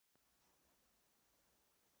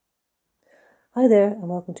Hi there, and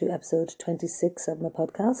welcome to episode 26 of my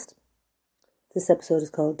podcast. This episode is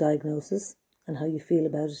called Diagnosis and How You Feel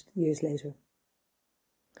About It Years Later.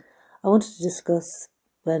 I wanted to discuss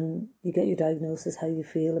when you get your diagnosis, how you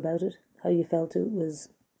feel about it, how you felt it was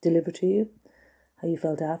delivered to you, how you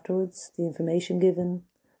felt afterwards, the information given,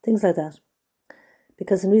 things like that.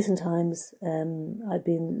 Because in recent times, I've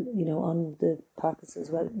been, on the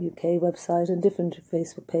Parkinson's UK website and different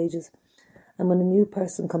Facebook pages. And when a new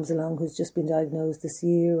person comes along who's just been diagnosed this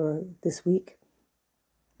year or this week,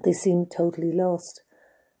 they seem totally lost.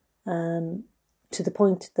 To the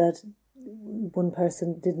point that one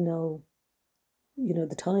person didn't know,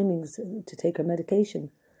 the timings to take her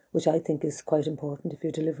medication, which I think is quite important if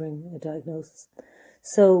you're delivering a diagnosis.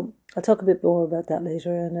 So I'll talk a bit more about that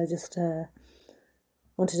later, and I just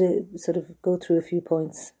wanted to sort of go through a few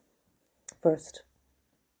points first.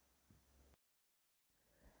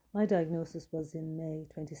 My diagnosis was in May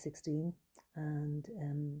 2016,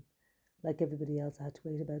 and like everybody else, I had to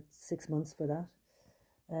wait about 6 months for that.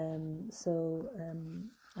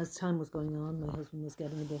 As time was going on, my husband was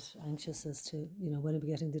getting a bit anxious as to, when he'd be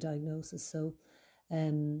getting the diagnosis. So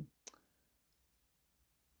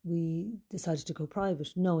we decided to go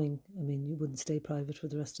private, knowing, you wouldn't stay private for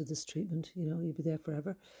the rest of this treatment, you'd be there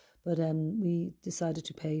forever. But we decided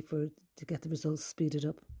to pay to get the results speeded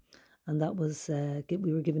up. And that was,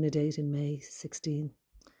 we were given a date in May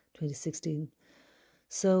 2016.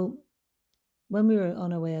 So when we were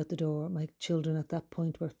on our way out the door, my children at that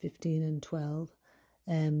point were 15 and 12.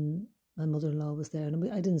 My mother-in-law was there,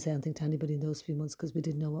 and I didn't say anything to anybody in those few months because we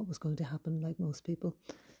didn't know what was going to happen, like most people.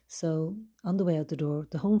 So on the way out the door,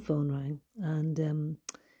 the home phone rang, and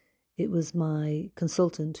it was my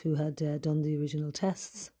consultant who had done the original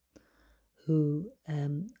tests, who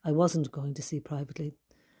I wasn't going to see privately.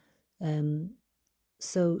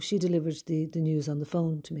 So she delivered the news on the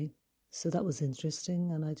phone to me. So that was interesting,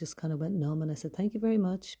 and I just kind of went numb, and I said, thank you very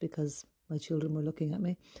much, because my children were looking at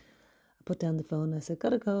me. I put down the phone, and I said,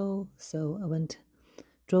 gotta go. So I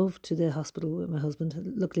drove to the hospital with my husband.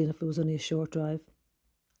 Luckily enough, it was only a short drive.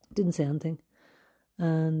 Didn't say anything.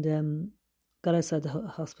 And got outside the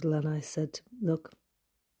hospital, and I said, look,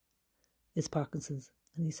 it's Parkinson's.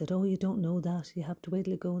 And he said, oh, you don't know that. You have to wait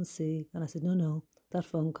till you go and see. And I said, no, that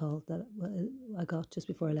phone call that I got just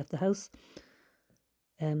before I left the house,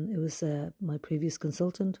 it was my previous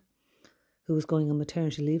consultant who was going on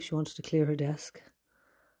maternity leave. She wanted to clear her desk,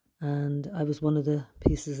 and I was one of the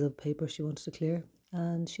pieces of paper she wanted to clear,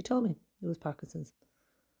 and she told me it was Parkinson's.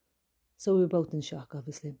 So we were both in shock,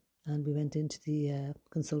 obviously, and we went into the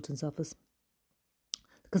consultant's office.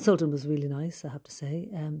 The consultant was really nice, I have to say,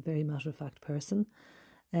 very matter-of-fact person,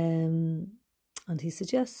 and he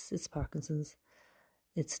said, yes, it's Parkinson's.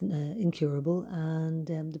 It's incurable, and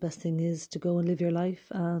the best thing is to go and live your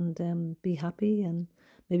life and be happy, and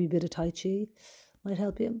maybe a bit of Tai Chi might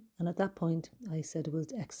help you. And at that point, I said, it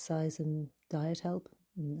was exercise and diet help?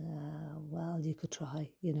 Well, you could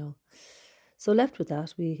try, So left with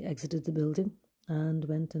that, we exited the building and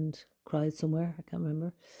went and cried somewhere. I can't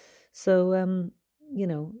remember. So,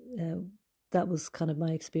 that was kind of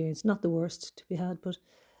my experience. Not the worst to be had, but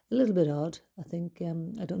a little bit odd, I think.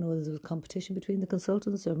 I don't know whether there was competition between the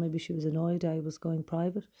consultants, or maybe she was annoyed I was going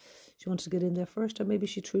private. She wanted to get in there first, or maybe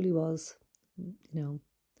she truly was,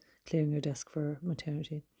 clearing her desk for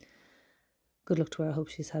maternity. Good luck to her. I hope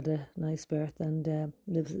she's had a nice birth and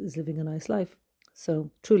is living a nice life.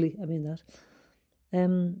 So truly, I mean that.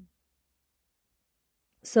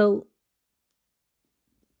 So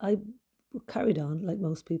I carried on like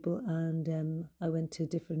most people, and I went to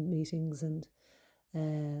different meetings, and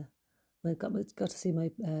I got to see my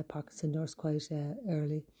Parkinson nurse quite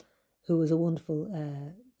early, who was a wonderful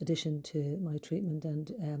addition to my treatment,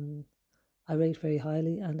 and I rate very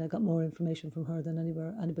highly, and I got more information from her than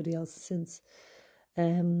anybody else since.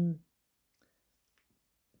 I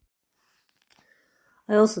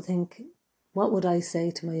also think, what would I say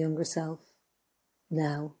to my younger self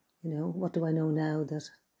now? What do I know now that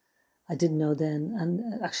I didn't know then? And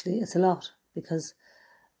actually, it's a lot, because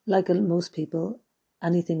like most people,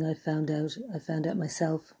 anything I found out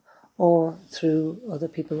myself or through other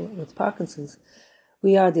people with Parkinson's.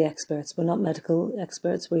 We are the experts. We're not medical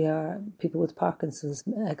experts. We are people with Parkinson's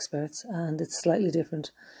experts, and it's slightly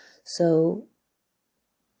different. So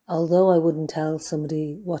although I wouldn't tell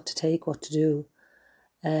somebody what to take, what to do,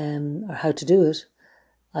 or how to do it,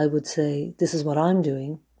 I would say, this is what I'm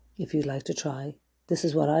doing, if you'd like to try. This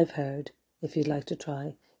is what I've heard, if you'd like to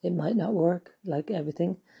try. It might not work, like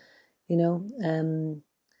everything, I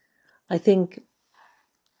think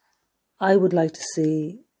I would like to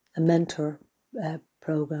see a mentor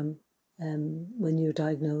program when you're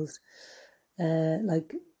diagnosed,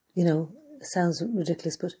 like, it sounds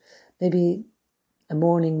ridiculous, but maybe a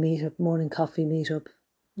morning meetup, morning coffee meetup,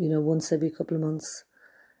 once every couple of months.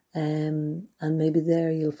 And maybe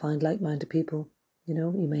there you'll find like-minded people.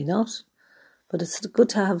 You may not, but it's good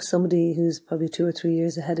to have somebody who's probably 2 or 3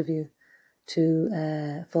 years ahead of you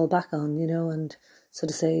to fall back on, and sort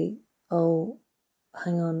of say, oh,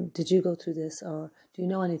 hang on, did you go through this? Or do you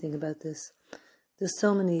know anything about this? There's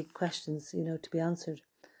so many questions, to be answered.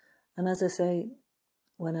 And as I say,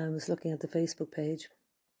 when I was looking at the Facebook page,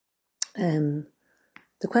 the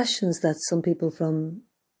questions that some people from,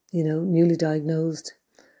 newly diagnosed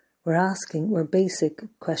were asking were basic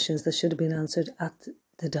questions that should have been answered at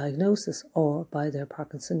the diagnosis or by their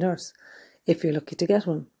Parkinson nurse, if you're lucky to get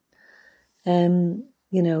one.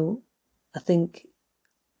 I think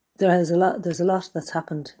there's a lot that's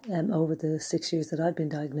happened over the 6 years that I've been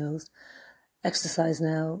diagnosed. Exercise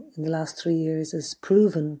now in the last 3 years is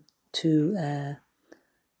proven to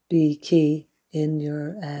be key in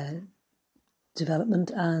your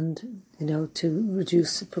development and, to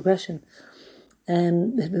reduce progression.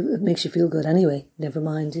 It makes you feel good anyway, never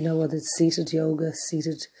mind, whether it's seated yoga,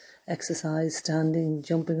 seated exercise, standing,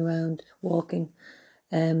 jumping around, walking.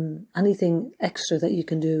 Anything extra that you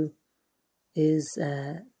can do is,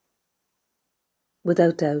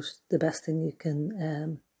 without doubt, the best thing you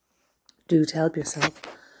can do to help yourself.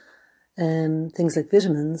 Things like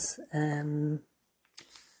vitamins.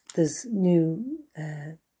 There's new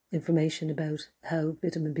information about how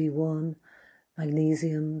vitamin B1,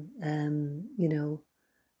 magnesium,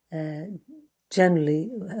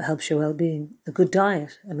 generally helps your well-being. A good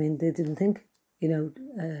diet. I mean, they didn't think,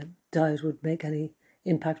 diet would make any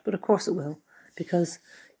impact, but of course it will, because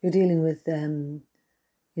you're dealing with,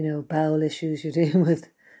 bowel issues, you're dealing with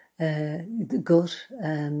the gut,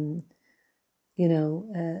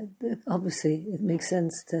 obviously it makes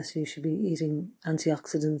sense that you should be eating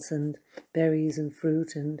antioxidants and berries and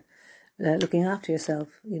fruit and looking after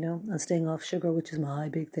yourself, and staying off sugar, which is my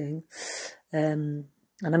big thing. And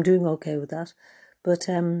I'm doing okay with that. But,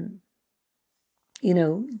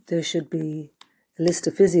 there should be a list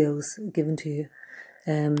of physios given to you.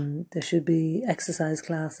 There should be exercise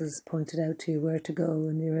classes pointed out to you where to go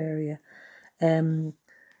in your area.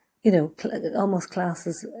 Almost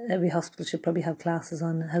classes. Every hospital should probably have classes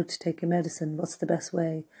on how to take your medicine, what's the best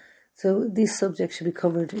way. So these subjects should be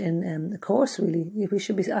covered in a course, really. We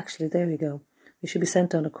should be, actually, there you go. We should be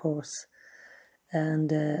sent on a course. And,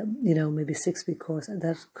 maybe a 6-week course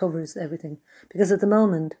that covers everything. Because at the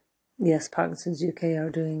moment, yes, Parkinson's UK are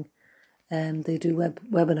doing, they do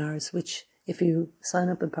webinars, which if you sign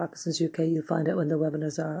up in Parkinson's UK, you'll find out when the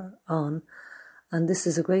webinars are on. And this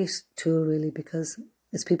is a great tool, really, because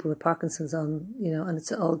it's people with Parkinson's on, and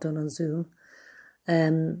it's all done on Zoom.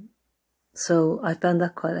 So I found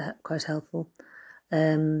that quite helpful.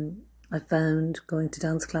 I found going to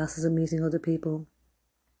dance classes and meeting other people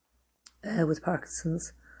with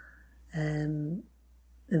Parkinson's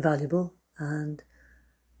invaluable. And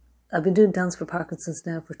I've been doing Dance for Parkinson's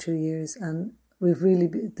now for 2 years, and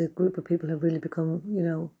the group of people have really become,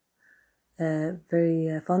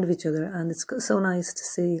 very fond of each other, and it's so nice to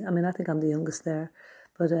see. I mean, I think I'm the youngest there,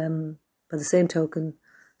 but by the same token,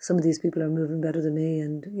 some of these people are moving better than me,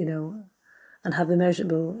 and and have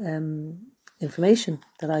immeasurable information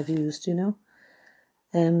that I've used,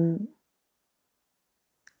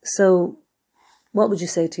 So what would you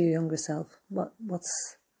say to your younger self?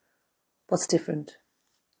 What's different?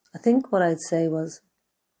 I think what I'd say was,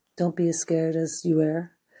 don't be as scared as you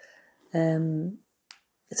were.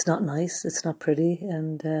 It's not nice, it's not pretty,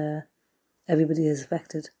 and everybody is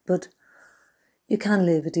affected. But you can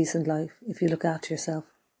live a decent life if you look after yourself.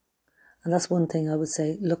 And that's one thing I would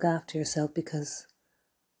say, look after yourself, because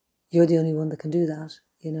you're the only one that can do that,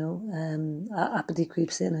 Apathy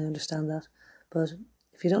creeps in, I understand that. But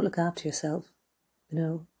if you don't look after yourself,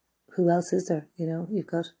 who else is there? You've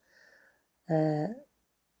got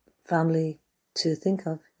family to think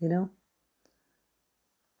of,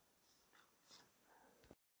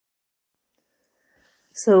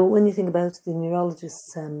 So when you think about the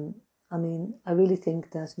neurologists, I really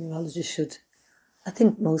think that neurologists should, I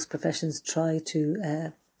think most professions try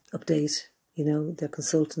to update, their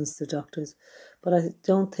consultants, their doctors, but I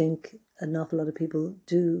don't think an awful lot of people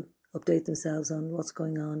do update themselves on what's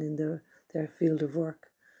going on in their field of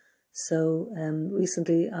work. So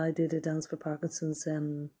recently I did a Dance for Parkinson's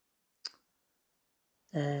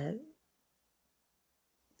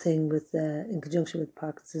thing with in conjunction with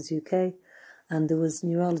Parkinson's UK, and there was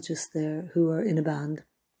neurologists there who were in a band,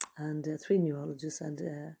 and 3 neurologists and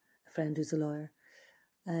a friend who's a lawyer.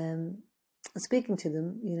 And speaking to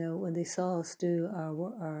them, when they saw us do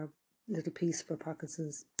our little piece for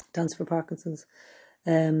Parkinson's, Dance for Parkinson's.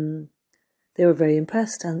 They were very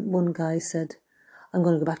impressed, and one guy said, I'm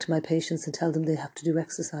going to go back to my patients and tell them they have to do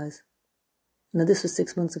exercise. Now, this was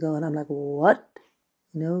 6 months ago, and I'm like, what?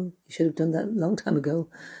 You should have done that a long time ago,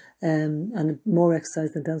 and more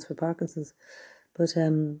exercise than Dance for Parkinson's. But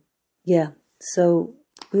yeah, so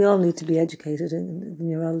we all need to be educated, and the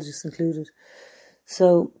neurologists included.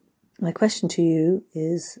 So my question to you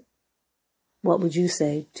is, what would you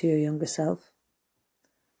say to your younger self?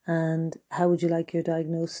 And how would you like your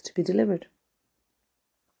diagnosis to be delivered?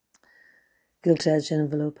 Gilt-edged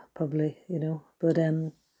envelope, probably, But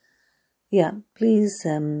yeah, please,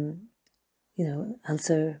 answer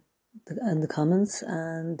in the comments,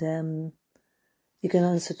 and you can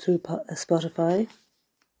answer through Spotify